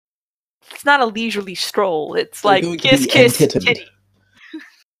it's not a leisurely stroll. It's They're like going to kiss, be kiss, entittened. titty.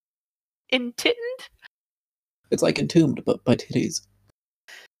 Entittened? It's like entombed, but by titties.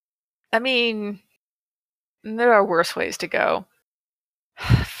 I mean, there are worse ways to go.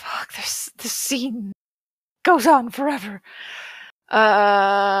 Fuck, this scene goes on forever.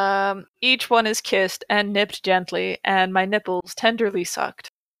 Each one is kissed and nipped gently, and my nipples tenderly sucked.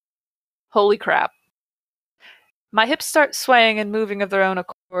 Holy crap. My hips start swaying and moving of their own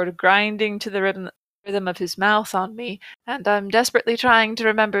accord, grinding to the rhythm of his mouth on me, and I'm desperately trying to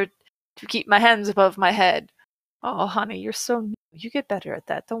remember to keep my hands above my head. Oh, honey, you're so new. You get better at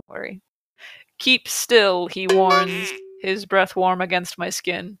that, don't worry. Keep still, he warns, his breath warm against my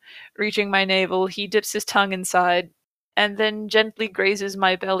skin. Reaching my navel, he dips his tongue inside, and then gently grazes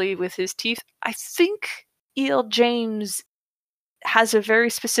my belly with his teeth. I think E.L. James has a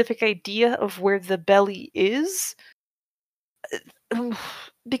very specific idea of where the belly is,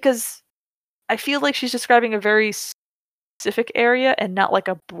 because I feel like she's describing a very specific area and not like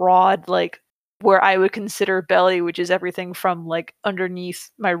a broad, like, where I would consider belly, which is everything from like underneath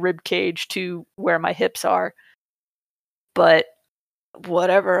my rib cage to where my hips are. But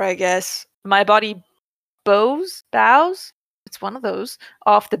whatever, I guess. My body bows, it's one of those,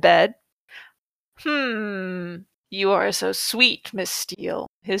 off the bed. You are so sweet, Miss Steele.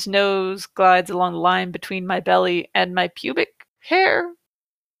 His nose glides along the line between my belly and my pubic hair,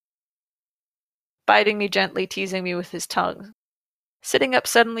 biting me gently, teasing me with his tongue. Sitting up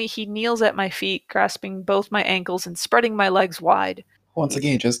suddenly, he kneels at my feet, grasping both my ankles and spreading my legs wide. Once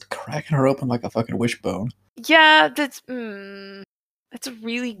again, just cracking her open like a fucking wishbone. Yeah, that's a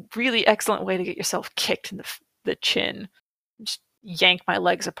really, really excellent way to get yourself kicked in the chin. Just yank my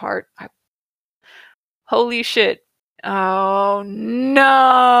legs apart. Holy shit. Oh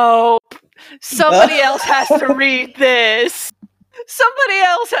no! Somebody else has to read this! Somebody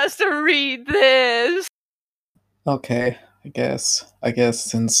else has to read this! Okay, I guess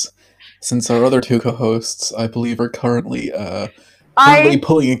since our other two co-hosts, I believe, are currently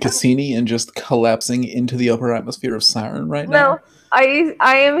pulling a Cassini and just collapsing into the upper atmosphere of Siren right now. No, I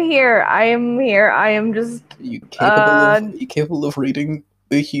am here. I am just. You capable of reading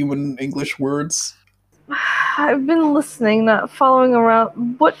the human English words? I've been listening, not following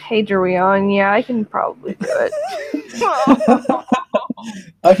around. What page are we on? Yeah, I can probably do it.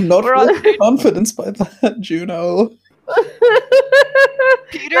 I'm not confident by that, Juno.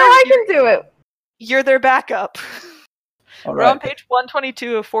 Peter, no, I can do it. You're their backup. All We're right. on page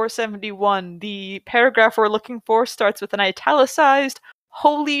 122 of 471. The paragraph we're looking for starts with an italicized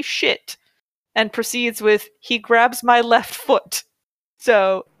 "holy shit" and proceeds with "he grabs my left foot."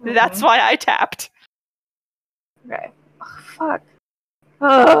 So that's why I tapped. Okay. Oh, fuck.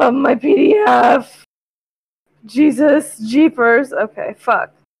 Oh, my PDF. Jesus, jeepers. Okay,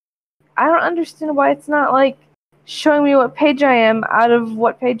 fuck. I don't understand why it's not, like, showing me what page I am out of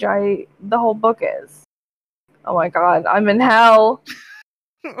what page the whole book is. Oh my god, I'm in hell.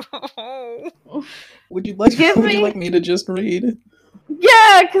 Would you like me to just read?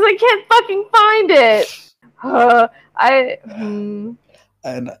 Yeah, because I can't fucking find it.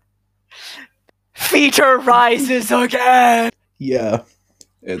 And Peter rises again. Yeah,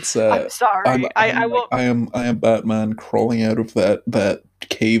 it's. I'm sorry. I won't. I am Batman crawling out of that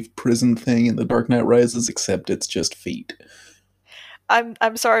cave prison thing in The Dark Knight Rises, except it's just feet.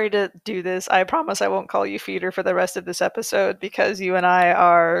 I'm sorry to do this. I promise I won't call you Feeder for the rest of this episode because you and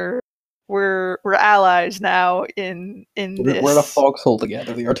I we're allies now in this. We're in a foxhole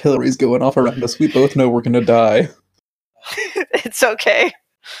together. The artillery's going off around us. We both know we're gonna die. It's okay.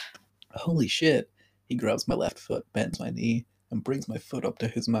 Holy shit. He grabs my left foot, bends my knee, and brings my foot up to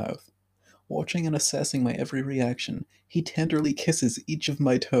his mouth. Watching and assessing my every reaction, he tenderly kisses each of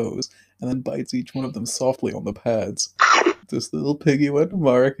my toes, and then bites each one of them softly on the pads. This little piggy went to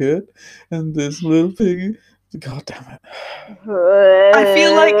market, and this little piggy... God damn it. I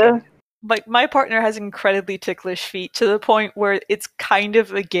feel like my partner has incredibly ticklish feet to the point where it's kind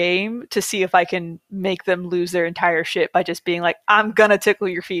of a game to see if I can make them lose their entire shit by just being like, I'm gonna tickle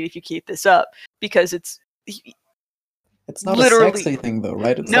your feet if you keep this up. Because it's not literally a sexy thing, though,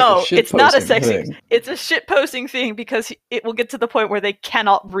 right? It's not a sexy thing. It's a shit-posting thing because it will get to the point where they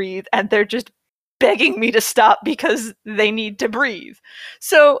cannot breathe and they're just begging me to stop because they need to breathe.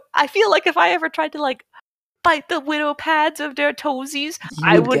 So I feel like if I ever tried to, like, bite the widow pads of their toesies,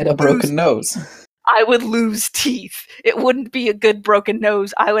 I would get a broken nose. I would lose teeth. It wouldn't be a good broken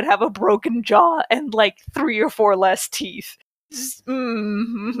nose. I would have a broken jaw and like 3 or 4 less teeth.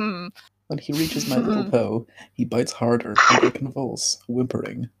 When he reaches my little toe, he bites harder and I convulse,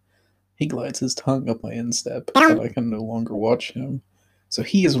 whimpering. He glides his tongue up my instep, but I can no longer watch him. So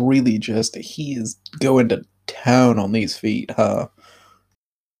he is going to town on these feet, huh?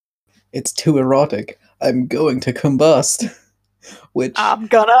 It's too erotic. I'm going to combust. Which I'm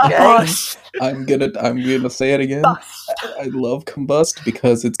gonna Okay. bust. I'm gonna say it again. Bust. I love combust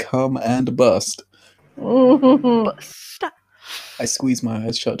because it's come and bust. Bust. I squeeze my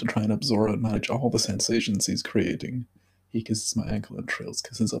eyes shut to try and absorb and manage all the sensations he's creating. He kisses my ankle and trails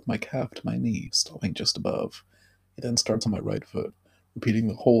kisses up my calf to my knee, stopping just above. He then starts on my right foot, repeating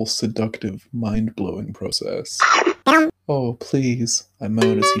the whole seductive, mind-blowing process. Oh, please, I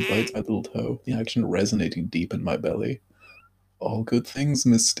moan as he bites my little toe, the action resonating deep in my belly. All good things,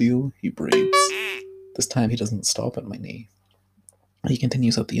 Miss Steele, he breathes. This time he doesn't stop at my knee. He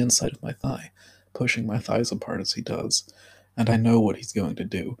continues up the inside of my thigh, pushing my thighs apart as he does. And I know what he's going to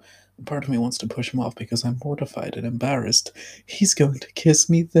do. And part of me wants to push him off because I'm mortified and embarrassed. He's going to kiss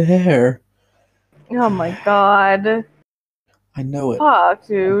me there. Oh my god. I know it. Fuck,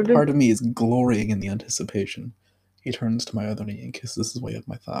 dude. Part of me is glorying in the anticipation. He turns to my other knee and kisses his way up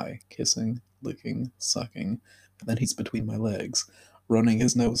my thigh, kissing, licking, sucking, and then he's between my legs, running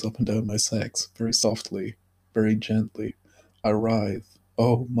his nose up and down my sex, very softly, very gently. I writhe.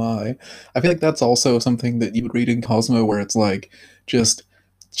 Oh my. I feel like that's also something that you would read in Cosmo where it's like, just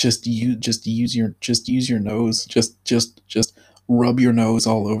use your nose, just rub your nose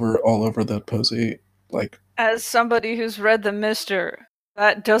all over that pussy. Like, As somebody who's read The Mister,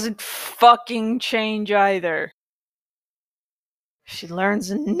 that doesn't fucking change either. She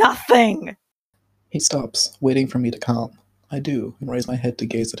learns nothing. he stops, waiting for me to calm. I do, and raise my head to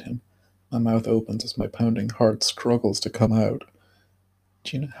gaze at him. My mouth opens as my pounding heart struggles to come out.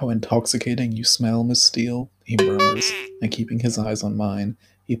 Do you know how intoxicating you smell, Miss Steele? He murmurs, and keeping his eyes on mine,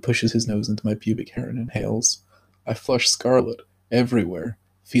 he pushes his nose into my pubic hair and inhales. I flush scarlet, everywhere,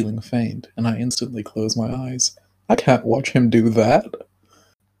 feeling faint, and I instantly close my eyes. I can't watch him do that.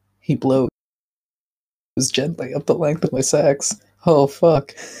 He blows gently up the length of my sex. Oh,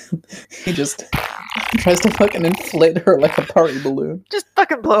 fuck. He just tries to fucking inflate her like a party balloon. Just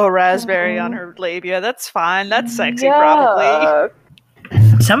fucking blow a raspberry on her labia. That's fine. That's sexy, probably. Yuck.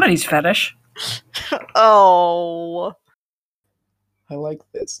 Somebody's fetish. Oh. I like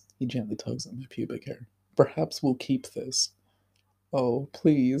this. He gently tugs at my pubic hair. Perhaps we'll keep this. Oh,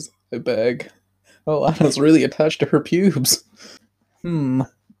 please, I beg. Oh, Anna's really attached to her pubes.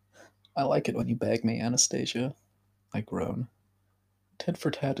 I like it when you beg me, Anastasia. I groan. Tit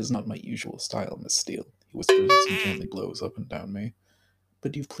for tat is not my usual style, Miss Steele, he whispers as he gently blows up and down me.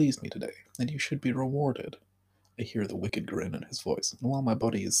 But you've pleased me today, and you should be rewarded. I hear the wicked grin in his voice, and while my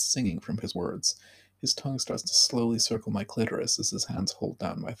body is singing from his words, his tongue starts to slowly circle my clitoris as his hands hold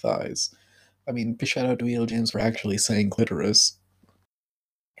down my thighs. I mean, shout out to E.L. James for actually saying clitoris.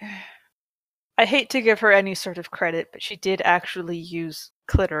 I hate to give her any sort of credit, but she did actually use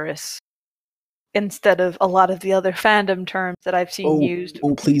clitoris instead of a lot of the other fandom terms that I've seen used.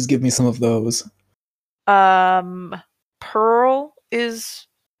 Oh, please give me some of those. Pearl is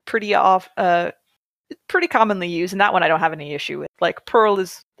pretty pretty commonly used, and that one I don't have any issue with. Like, pearl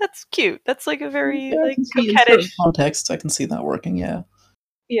that's cute. That's like a very like coquettish contexts. I can see that working. Yeah.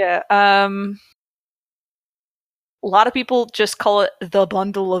 Yeah. A lot of people just call it the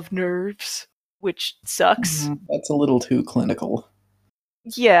bundle of nerves, which sucks. That's a little too clinical.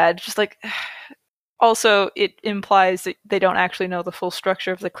 Yeah, just like. Also, it implies that they don't actually know the full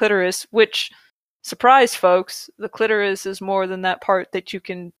structure of the clitoris, which, surprise folks, the clitoris is more than that part that you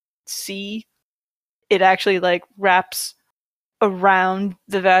can see. It actually like wraps around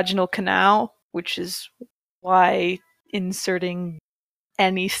the vaginal canal, which is why inserting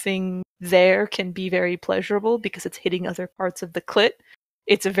anything there can be very pleasurable because it's hitting other parts of the clit.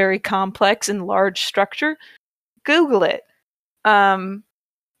 It's a very complex and large structure. Google it.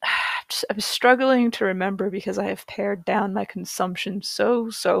 I'm struggling to remember because I have pared down my consumption so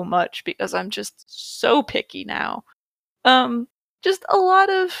much because I'm just so picky now. Just a lot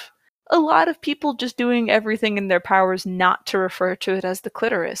of people just doing everything in their powers not to refer to it as the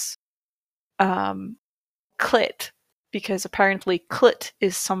clitoris. Clit, because apparently clit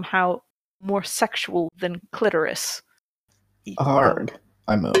is somehow more sexual than clitoris. Arg,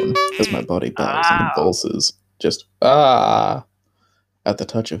 I moan as my body bows and convulses. Just at the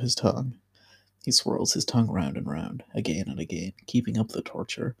touch of his tongue. He swirls his tongue round and round, again and again, keeping up the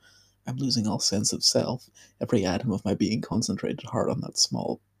torture. I'm losing all sense of self, every atom of my being concentrated hard on that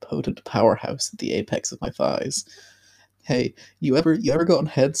small, potent powerhouse at the apex of my thighs. Hey, you ever gotten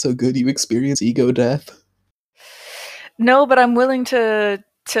head so good you experience ego death? No, but I'm willing to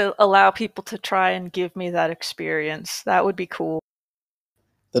allow people to try and give me that experience. That would be cool.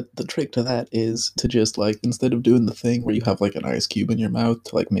 The trick to that is to just, like, instead of doing the thing where you have, like, an ice cube in your mouth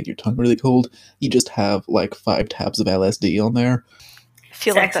to, like, make your tongue really cold, you just have, like, 5 tabs of LSD on there. I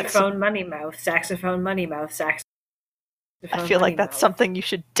feel like that's Saxophone, money mouth, saxophone, money mouth, saxophone. I feel like that's something you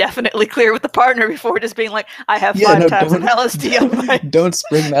should definitely clear with the partner before just being like, I have Yeah, 5 no, tabs of don't- LSD on my. Don't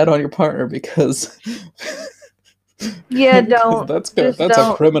spring that on your partner because Yeah, because don't. that's Just a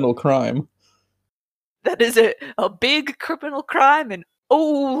don't. criminal crime. That is a big criminal crime, and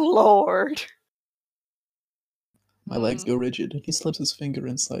oh lord. My legs go rigid, and he slips his finger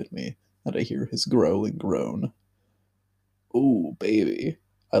inside me, and I hear his growling groan. Ooh, baby,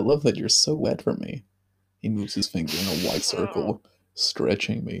 I love that you're so wet for me. He moves his finger in a wide circle,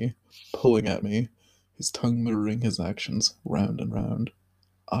 stretching me, pulling at me, his tongue mirroring his actions, round and round.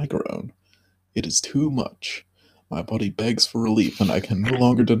 I groan. It is too much. My body begs for relief, and I can no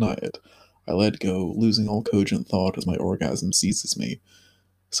longer deny it. I let go, losing all cogent thought as my orgasm seizes me.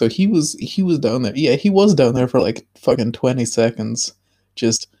 So he was down there. Yeah, he was down there for like fucking 20 seconds.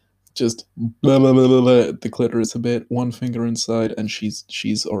 Just blah blah blah blah, blah the clitoris a bit, one finger inside, and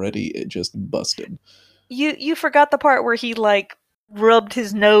she's already just busted. You forgot the part where he like rubbed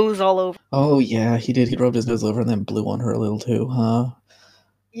his nose all over. Oh yeah, he did. He rubbed his nose over and then blew on her a little too, huh?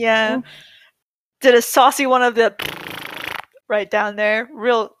 Yeah. Did a saucy one of the right down there.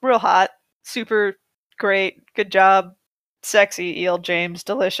 Real hot. Super great. Good job. Sexy, E.L. James.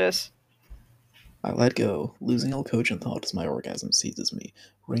 Delicious. I let go, losing all cogent thought as my orgasm seizes me,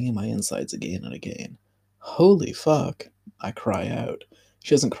 wringing my insides again and again. Holy fuck! I cry out.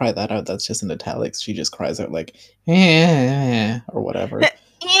 She doesn't cry that out, that's just in italics. She just cries out like, or whatever.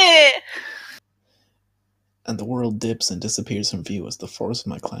 Yeah. And the world dips and disappears from view as the force of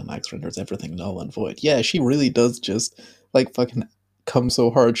my climax renders everything null and void. Yeah, she really does just, like, fucking come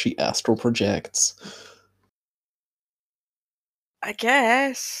so hard she astral projects. I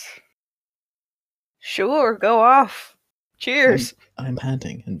guess. Sure, go off. Cheers. I'm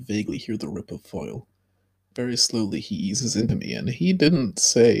panting and vaguely hear the rip of foil. Very slowly he eases into me, and he didn't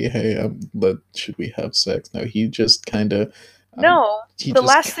say, hey, should we have sex? No, he just kinda... No, he the just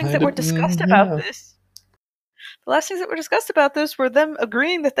last things that kinda- were discussed yeah. about this. The last things that were discussed about this were them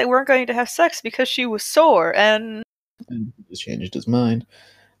agreeing that they weren't going to have sex because she was sore, and And he just changed his mind.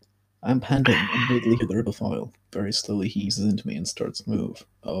 I'm panting and vaguely hear the rip of foil. Very slowly he eases into me and starts to move.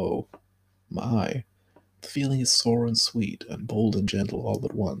 Oh, my. The feeling is sore and sweet, and bold and gentle all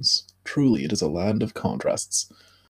at once. Truly, it is a land of contrasts.